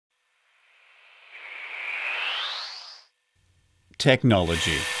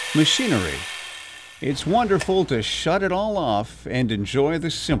Technology, machinery. It's wonderful to shut it all off and enjoy the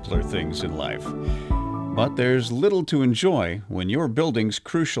simpler things in life. But there's little to enjoy when your building's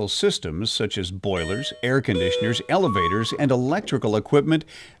crucial systems such as boilers, air conditioners, elevators, and electrical equipment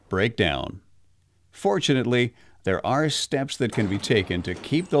break down. Fortunately, there are steps that can be taken to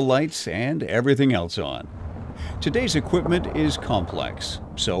keep the lights and everything else on. Today's equipment is complex,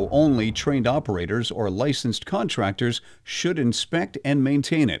 so only trained operators or licensed contractors should inspect and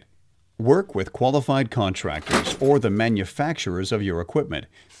maintain it. Work with qualified contractors or the manufacturers of your equipment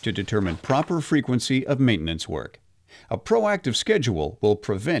to determine proper frequency of maintenance work. A proactive schedule will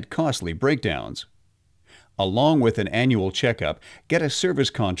prevent costly breakdowns. Along with an annual checkup, get a service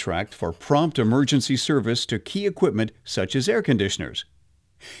contract for prompt emergency service to key equipment such as air conditioners.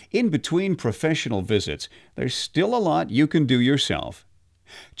 In between professional visits, there's still a lot you can do yourself.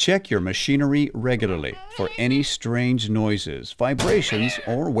 Check your machinery regularly for any strange noises, vibrations,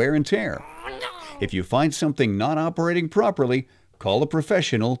 or wear and tear. If you find something not operating properly, call a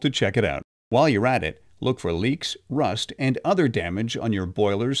professional to check it out. While you're at it, look for leaks, rust, and other damage on your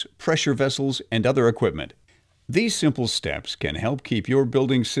boilers, pressure vessels, and other equipment. These simple steps can help keep your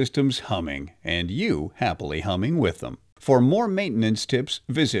building systems humming and you happily humming with them. For more maintenance tips,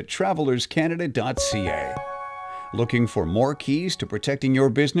 visit travelerscanada.ca. Looking for more keys to protecting your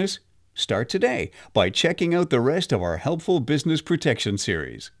business? Start today by checking out the rest of our helpful business protection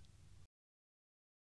series.